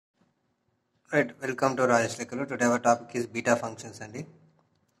Right, welcome to Rajesh Lekkalu. Today our topic is beta functions and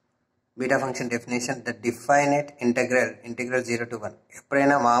beta function definition. The definite integral 0 to 1.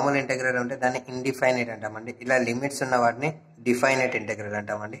 ఎప్పుడైనా మామూలు integral ఉంటే దాన్ని ఇండిఫైనైట్ అంటామండి. ఇలా limits ఉన్న వాటిని డిఫైనైట్ ఇంటెగ్రల్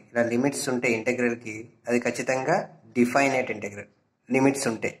అంటామండి. ఇలా లిమిట్స్ ఉంటే ఇంటెగ్రల్కి అది ఖచ్చితంగా డిఫైనైట్ ఇంటెగ్రల్. లిమిట్స్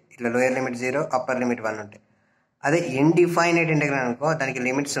ఉంటాయి, ఇట్లా లోయర్ లిమిట్ 0, అప్పర్ లిమిట్ 1 ఉంటాయి. అదే ఇండిఫైనైట్ ఇంటెగ్రల్ అనుకో దానికి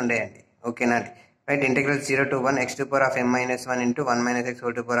లిమిట్స్ ఉండేయండి. ఓకేనా అండి? Right, integral 0 to 1 x to the power of m minus 1 into 1 minus x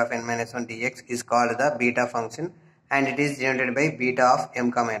whole to the power of n minus 1 dx is called the beta function and it is denoted by beta of m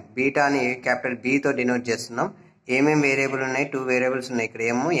comma n. Beta ni capital B తో denote చేస్తున్నాం. ఏమేం variable ఉన్నాయి? 2 variables ఉన్నాయి. ఇక్కడ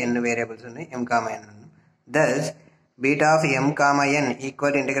m n variables ఉన్నాయి. m comma n. Thus beta of m comma n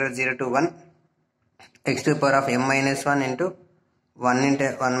equal to integral 0 to 1 x to the power of m minus 1 into 1 into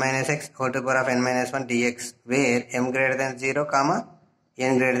 1 minus x whole to the power of n minus 1 dx where m greater than 0 comma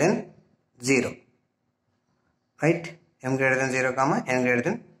n greater than 0. Right, m greater than 0 comma n greater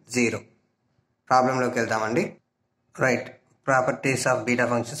than 0. Problem loki veldamandi. Right, properties of beta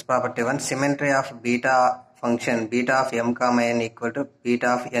functions. Property 1, symmetry of beta function beta of m comma n equal to beta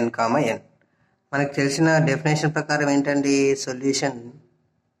of n comma n. మనకు తెలిసిన definition ప్రకారం ఏంటండి solution?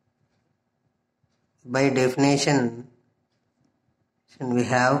 By definition we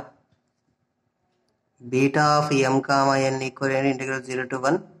have beta of m comma n equal to integral 0 to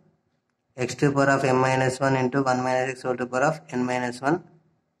 1 x to the power of m minus 1 into 1 minus x whole to the power of n minus 1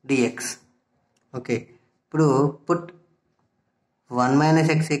 dx. Okay, ఇప్పుడు put 1 minus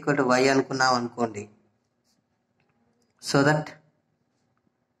x equal to y అనుకున్నాం అనుకోండి. So that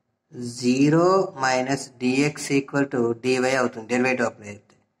 0 minus dx equal to dy అవుతుంది. Derivative apply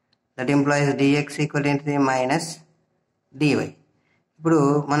అయితే that implies dx equal to ఏంటిది? Minus dy. ఇప్పుడు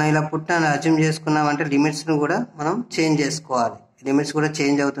మనం ఇలా పుట్టాన్ని assume చేసుకున్నామంటే లిమిట్స్ను కూడా మనం చేంజ్ చేసుకోవాలి. లిమిట్స్ కూడా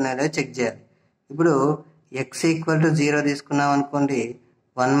చేంజ్ అవుతున్నాయో లేదో చెక్ చేయాలి. ఇప్పుడు x ఈక్వల్ టు 0 తీసుకున్నాం అనుకోండి.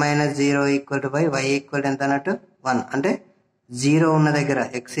 1 minus 0 equal to y equal to ఎంత అన్నట్టు 1. అంటే 0 ఉన్న దగ్గర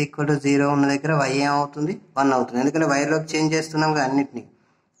x ఈక్వల్ టు 0 ఉన్న దగ్గర y ఏమవుతుంది? 1 అవుతుంది. ఎందుకంటే వైలోకి చేంజ్ చేస్తున్నాం కదా అన్నిటినీ.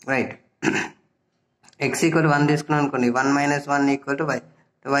 రైట్, x ఈక్వల్ టు 1 తీసుకున్నాం అనుకోండి. 1 minus 1 equal to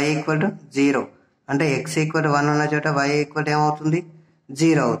y equal to 0. అంటే x ఈక్వల్ టు 1 ఉన్న చోట y ఈక్వల్ టు ఏమవుతుంది?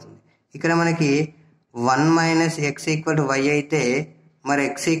 0 అవుతుంది. ఇక్కడ మనకి 1 minus X equal to why అయితే మరి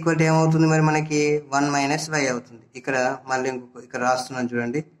ఎక్స్ ఈక్వల్ టు ఏమవుతుంది? మరి మనకి 1 మైనస్ వై అవుతుంది. ఇక్కడ మళ్ళీ ఇక్కడ రాస్తున్నాను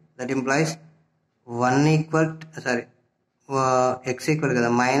చూడండి. That implies 1 equal X equal కదా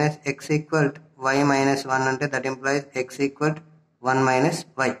minus X equal y minus 1 అంటే that implies X equal 1 minus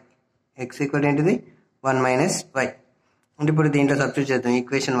y. X equal ఏంటిది? 1 మైనస్ వై. అంటే ఇప్పుడు దీంట్లో సబ్స్టిట్యూట్ చేద్దాం.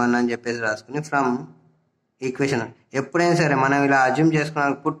 ఈక్వేషన్ 1 అని చెప్పేసి రాసుకుని ఫ్రమ్ ఈక్వేషన్. ఎప్పుడైనా సరే మనం ఇలా అజ్యూమ్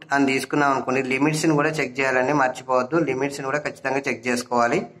చేసుకున్నాం పుట్ అని తీసుకున్నాం అనుకోండి, లిమిట్స్ని కూడా చెక్ చేయాలండి, మర్చిపోవద్దు. లిమిట్స్ని కూడా ఖచ్చితంగా చెక్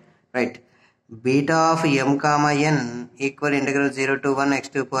చేసుకోవాలి. Right, beta of M comma N equal integral 0 to 1 x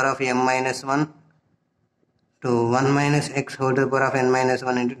to the power of m minus 1 to 1 minus x whole to the power of n minus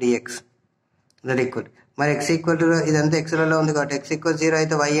 1 into dx. That equal మరి x equal to ఇదంతా ఎక్స్లలో ఉంది కాబట్టి x equal 0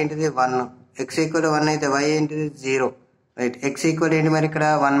 అయితే y ఏంటిది? 1. x equal 1 అయితే y ఏంటిది? 0. Right, x equal ఏంటి మరి ఇక్కడ?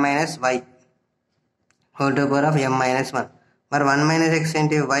 1 minus y whole to the power of m minus 1. మరి 1 మైనస్ ఎక్స్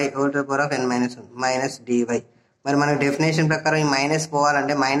ఏంటి? y whole to the power of n minus 1 minus dy. మరి మనకు డెఫినేషన్ ప్రకారం ఈ మైనస్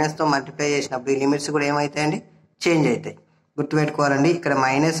పోవాలంటే మైనస్తో మల్టిప్లై చేసినప్పుడు ఈ లిమిట్స్ కూడా ఏమవుతాయండి? చేంజ్ అవుతాయి. గుర్తుపెట్టుకోవాలండి, ఇక్కడ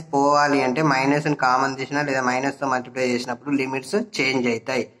మైనస్ పోవాలి అంటే మైనస్ని కామన్ తీసినా లేదా మైనస్తో మల్టిప్లై చేసినప్పుడు లిమిట్స్ చేంజ్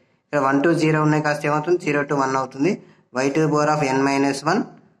అవుతాయి. ఇక్కడ 1 to 0 ఉన్నాయి కాస్త ఏమవుతుంది? 0 to 1 అవుతుంది. y to the power of n minus 1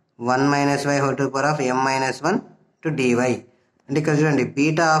 1 minus y whole to the power of m minus 1 to dy. అంటే ఇక్కడ చూడండి,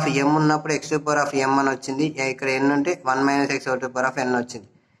 బీటా ఆఫ్ ఎం ఉన్నప్పుడు ఎక్స్ టు పవర్ ఆఫ్ ఎం అని వచ్చింది. ఇక్కడ ఎన్ ఉంటే 1 minus X to power of ఎన్ వచ్చింది.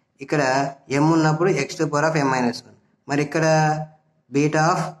 ఇక్కడ ఎం ఉన్నప్పుడు X to power of M minus 1. మరి ఇక్కడ బీటా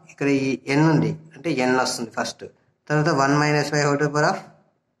ఆఫ్ ఇక్కడ ఈ ఎన్ ఉంది అంటే ఎన్ వస్తుంది ఫస్ట్. తర్వాత 1 minus y to power of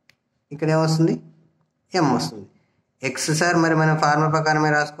ఇక్కడ ఏమొస్తుంది? ఎం వస్తుంది. ఎక్స్ సార్ మరి మనం ఫార్ములా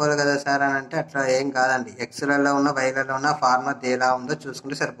ప్రకారమే రాసుకోవాలి కదా సార్ అని అంటే అట్లా ఏం కాదండి. ఎక్స్లలో ఉన్న వైలలో ఉన్న ఫార్ములా ఎలా ఉందో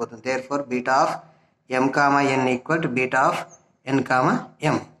చూసుకుంటే సరిపోతుంది. There four beta of M comma N equal to beta of n comma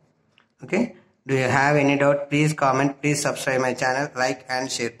m. Okay, do you have any doubt? Please comment, please subscribe my channel, like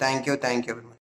and share. Thank you very much.